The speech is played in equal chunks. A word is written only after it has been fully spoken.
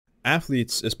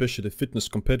Athletes, especially fitness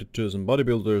competitors and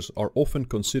bodybuilders, are often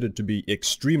considered to be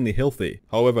extremely healthy.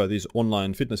 However, these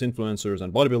online fitness influencers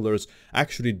and bodybuilders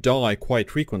actually die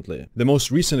quite frequently. The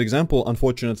most recent example,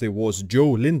 unfortunately, was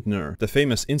Joe Lindner, the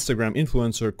famous Instagram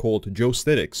influencer called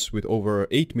Joesthetics with over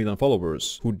 8 million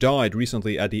followers, who died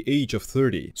recently at the age of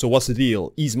 30. So what's the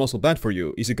deal? Is muscle bad for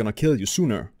you? Is it gonna kill you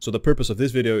sooner? So the purpose of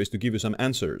this video is to give you some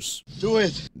answers. Do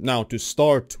it! Now, to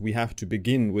start, we have to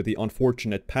begin with the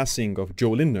unfortunate passing of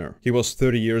Joe Lindner. He was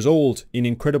 30 years old, in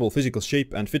incredible physical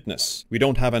shape and fitness. We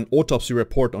don't have an autopsy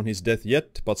report on his death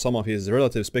yet, but some of his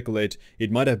relatives speculate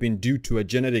it might have been due to a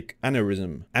genetic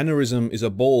aneurysm. Aneurysm is a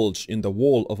bulge in the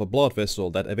wall of a blood vessel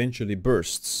that eventually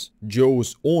bursts.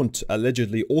 Joe's aunt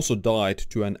allegedly also died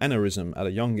to an aneurysm at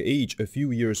a young age a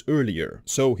few years earlier,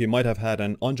 so he might have had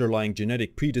an underlying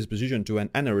genetic predisposition to an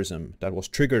aneurysm that was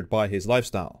triggered by his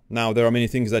lifestyle. Now, there are many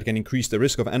things that can increase the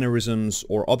risk of aneurysms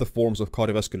or other forms of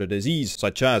cardiovascular disease,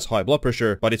 such as high blood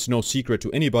pressure, but it's no secret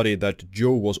to anybody that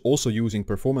Joe was also using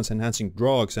performance-enhancing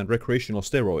drugs and recreational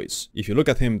steroids. If you look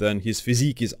at him, then his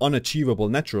physique is unachievable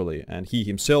naturally, and he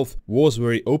himself was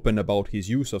very open about his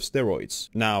use of steroids.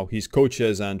 Now, his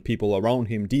coaches and people around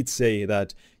him did say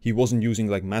that he wasn't using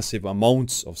like massive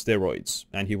amounts of steroids,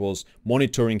 and he was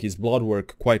monitoring his blood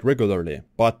work quite regularly.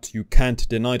 But you can't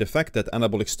deny the fact that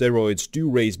anabolic steroids do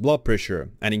raise blood pressure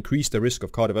and increase the risk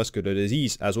of cardiovascular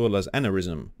disease as well as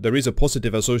aneurysm. There is a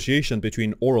positive association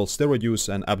between oral steroid use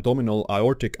and abdominal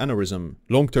aortic aneurysm.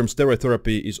 Long-term steroid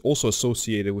therapy is also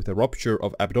associated with a rupture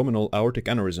of abdominal aortic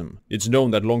aneurysm. It's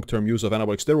known that long-term use of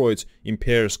anabolic steroids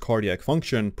impairs cardiac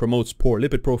function, promotes poor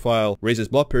lipid profile, raises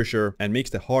blood pressure, and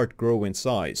makes the heart grow in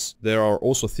size. There are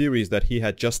also theories that he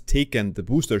had just taken the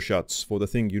booster shots for the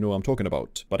thing you know I'm talking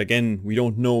about. But again, we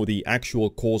don't know the actual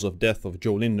cause of death of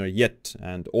Joe Lindner yet,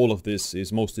 and all of this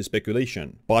is mostly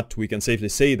speculation. But we can safely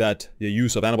say that the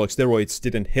use of anabolic steroids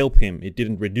didn't help him. It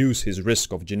didn't reduce his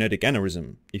risk of genetic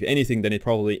aneurysm. If anything, then it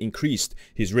probably increased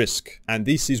his risk. And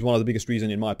this is one of the biggest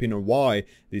reasons, in my opinion, why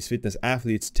these fitness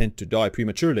athletes tend to die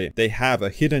prematurely. They have a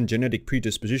hidden genetic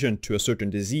predisposition to a certain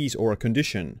disease or a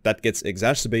condition that gets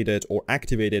exacerbated or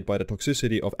activated by the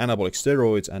toxicity of anabolic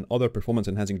steroids and other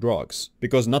performance-enhancing drugs.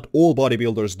 Because not all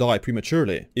bodybuilders die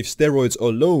prematurely. If steroids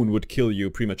alone would kill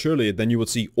you prematurely, then you would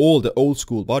see all the old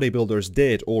school bodybuilders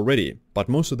dead already. But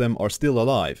most of them are still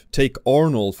alive. Take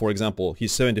Arnold, for example.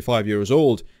 He's 75 years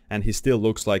old and he still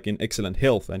looks like in excellent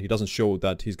health, and he doesn't show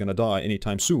that he's gonna die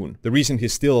anytime soon. The reason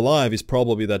he's still alive is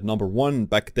probably that number one,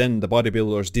 back then the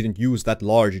bodybuilders didn't use that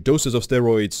large doses of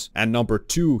steroids, and number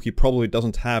two, he probably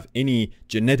doesn't have any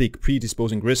genetic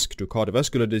predisposing risk to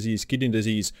cardiovascular disease, kidney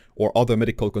disease, or other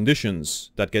medical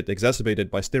conditions that get exacerbated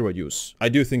by steroid use. I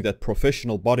do think that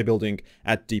professional bodybuilding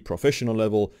at the professional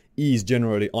level is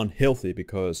generally unhealthy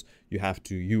because you have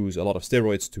to use a lot of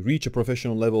steroids to reach a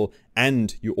professional level,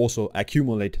 and you also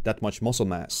accumulate that much muscle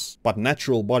mass. But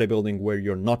natural bodybuilding, where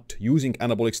you're not using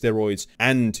anabolic steroids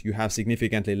and you have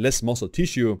significantly less muscle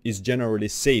tissue, is generally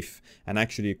safe and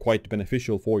actually quite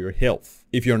beneficial for your health.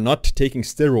 If you're not taking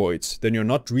steroids, then you're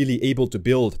not really able to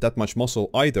build that much muscle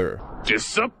either.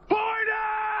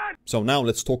 So now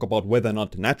let's talk about whether or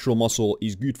not natural muscle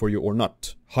is good for you or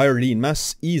not. Higher lean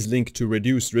mass is linked to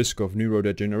reduced risk of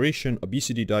neurodegeneration,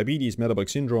 obesity, diabetes, metabolic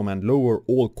syndrome, and lower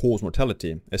all-cause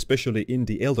mortality, especially in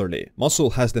the elderly. Muscle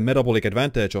has the metabolic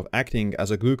advantage of acting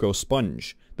as a glucose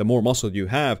sponge. The more muscle you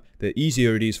have, the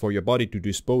easier it is for your body to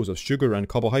dispose of sugar and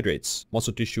carbohydrates.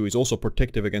 Muscle tissue is also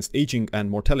protective against aging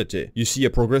and mortality. You see a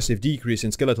progressive decrease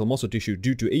in skeletal muscle tissue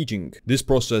due to aging. This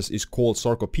process is called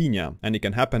sarcopenia, and it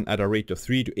can happen at a rate of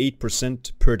 3 to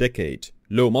 8% per decade.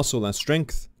 Low muscle and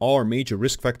strength are major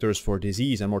risk factors for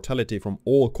disease and mortality from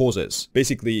all causes.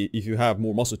 Basically, if you have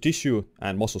more muscle tissue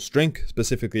and muscle strength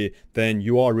specifically, then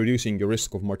you are reducing your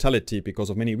risk of mortality because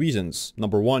of many reasons.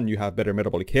 Number one, you have better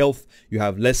metabolic health, you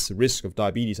have less risk of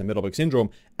diabetes and metabolic syndrome,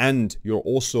 and you're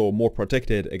also more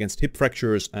protected against hip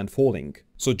fractures and falling.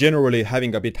 So generally,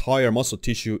 having a bit higher muscle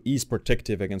tissue is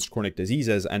protective against chronic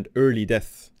diseases and early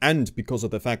death. And because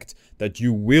of the fact that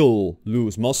you will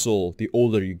lose muscle the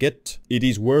older you get, it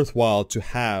is worthwhile to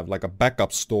have like a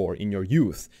backup store in your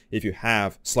youth. If you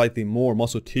have slightly more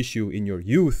muscle tissue in your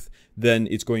youth, then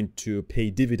it's going to pay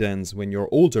dividends when you're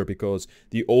older, because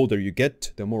the older you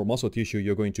get, the more muscle tissue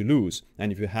you're going to lose.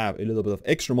 And if you have a little bit of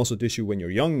extra muscle tissue when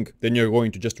you're young, then you're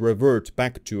going to just revert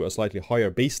back to a slightly higher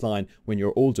baseline when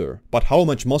you're older. But how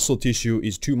much muscle tissue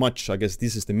is too much? I guess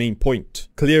this is the main point.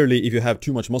 Clearly, if you have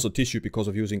too much muscle tissue because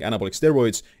of using anabolic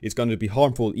steroids, it's going to be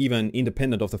harmful even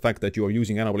independent of the fact that you are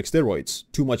using anabolic steroids.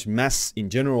 Too much mass in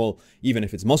general, even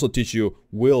if it's muscle tissue,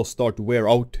 will start to wear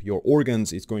out your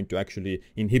organs. It's going to actually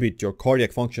inhibit your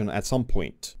cardiac function at some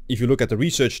point. If you look at the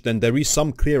research, then there is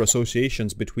some clear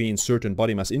associations between certain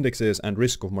body mass indexes and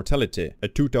risk of mortality. A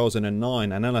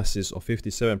 2009 analysis of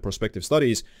 57 prospective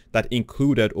studies that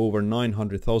included over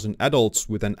 900,000 adults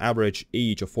with an average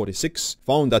age of 46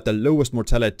 found that the lowest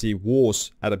mortality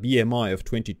was at a BMI of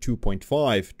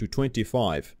 22.5 to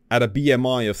 25. At a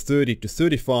BMI of 30 to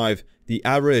 35, the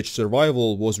average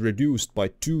survival was reduced by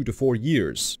 2 to 4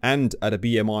 years, and at a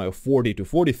BMI of 40 to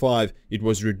 45, it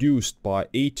was reduced by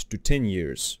 8 to 10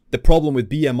 years. The problem with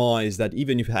BMI is that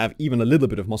even if you have even a little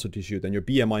bit of muscle tissue, then your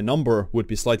BMI number would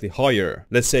be slightly higher.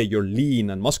 Let's say you're lean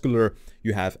and muscular,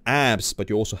 you have abs, but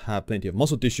you also have plenty of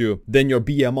muscle tissue, then your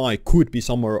BMI could be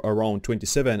somewhere around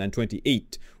 27 and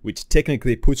 28, which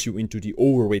technically puts you into the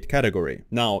overweight category.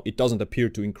 Now, it doesn't appear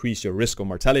to increase your risk of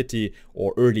mortality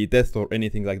or early death or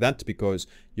anything like that, because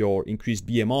your increased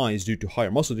BMI is due to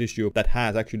higher muscle tissue that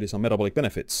has actually some metabolic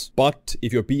benefits. But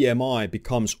if your BMI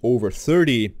becomes over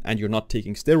 30 and you're not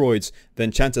taking steroids,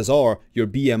 then chances are your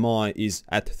BMI is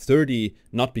at 30,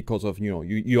 not because of,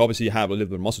 you obviously have a little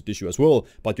bit of muscle tissue as well,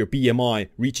 but your BMI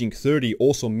reaching 30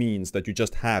 also means that you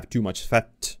just have too much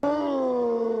fat.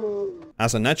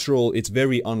 As a natural, it's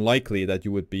very unlikely that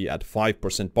you would be at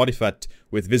 5% body fat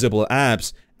with visible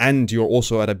abs and you're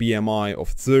also at a BMI of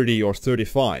 30 or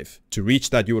 35. To reach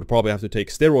that, you would probably have to take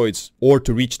steroids, or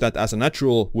to reach that as a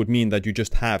natural would mean that you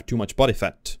just have too much body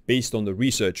fat. Based on the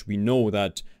research, we know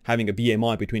that having a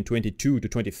BMI between 22 to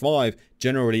 25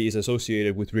 generally is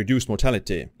associated with reduced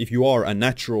mortality. If you are a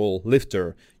natural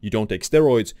lifter, you don't take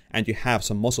steroids, and you have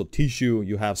some muscle tissue,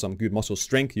 you have some good muscle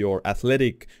strength, you're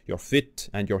athletic, you're fit,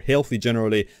 and you're healthy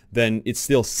generally, then it's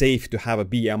still safe to have a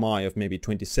BMI of maybe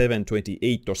 27,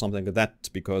 28 or something like that,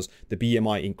 because the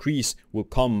BMI increase will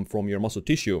come from your muscle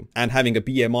tissue. And having a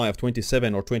BMI of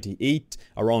 27 or 28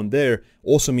 around there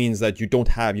also means that you don't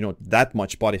have, that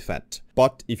much body fat.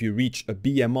 But if you reach a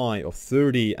BMI of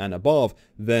 30 and above,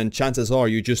 then chances are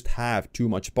you just have too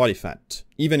much body fat.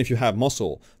 Even if you have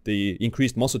muscle, the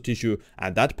increased muscle tissue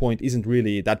at that point isn't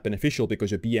really that beneficial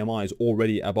because your BMI is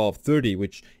already above 30,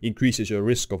 which increases your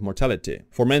risk of mortality.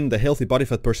 For men, the healthy body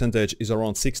fat percentage is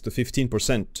around 6 to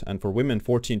 15%, and for women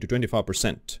 14 to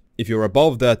 25%. If you're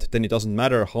above that, then it doesn't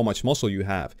matter how much muscle you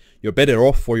have. You're better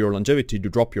off for your longevity to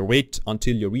drop your weight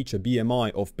until you reach a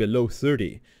BMI of below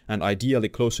 30, and ideally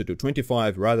closer to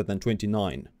 25 rather than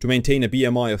 29. To maintain a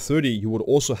BMI of 30, you would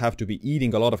also have to be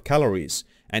eating a lot of calories,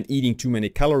 and eating too many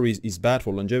calories is bad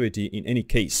for longevity in any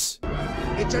case.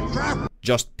 It's a trap!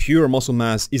 Just pure muscle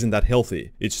mass isn't that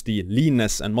healthy. It's the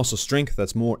leanness and muscle strength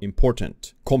that's more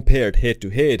important. Compared head to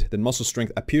head, then muscle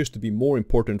strength appears to be more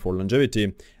important for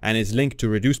longevity and is linked to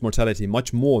reduced mortality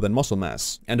much more than muscle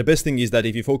mass. And the best thing is that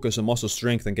if you focus on muscle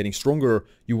strength and getting stronger,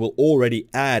 you will already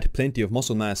add plenty of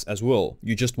muscle mass as well.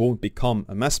 You just won't become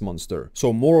a mass monster.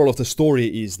 So moral of the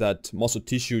story is that muscle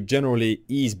tissue generally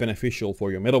is beneficial for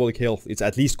your metabolic health. It's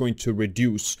at least going to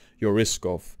reduce your risk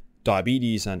of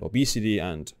diabetes and obesity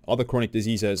and other chronic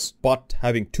diseases, but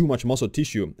having too much muscle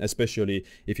tissue, especially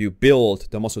if you build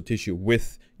the muscle tissue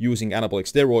with using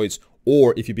anabolic steroids,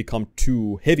 or if you become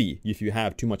too heavy, if you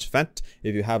have too much fat,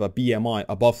 if you have a BMI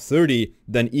above 30,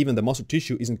 then even the muscle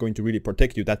tissue isn't going to really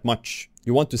protect you that much.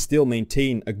 You want to still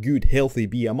maintain a good healthy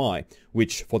BMI,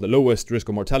 which for the lowest risk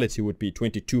of mortality would be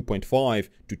 22.5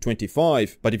 to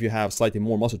 25, but if you have slightly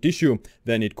more muscle tissue,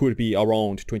 then it could be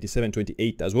around 27,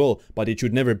 28 as well, but it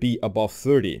should never be above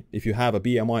 30. If you have a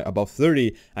BMI above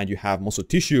 30 and you have muscle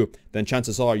tissue, then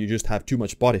chances are you just have too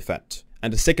much body fat.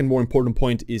 And the second more important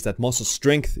point is that muscle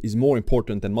strength is more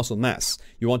important than muscle mass.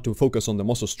 You want to focus on the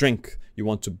muscle strength. You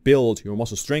want to build your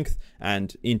muscle strength,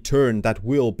 and in turn that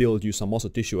will build you some muscle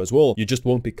tissue as well. You just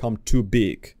won't become too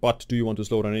big. But do you want to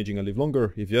slow down aging and live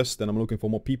longer? If yes, then I'm looking for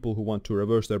more people who want to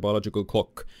reverse their biological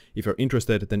clock. If you're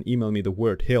interested, then email me the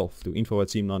word health to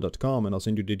info@simnan.com and I'll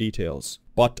send you the details.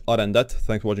 But other than that,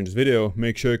 thanks for watching this video.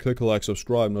 Make sure you click like,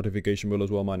 subscribe, notification bell as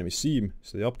well. My name is Sim.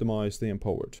 Stay optimized, stay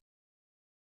empowered.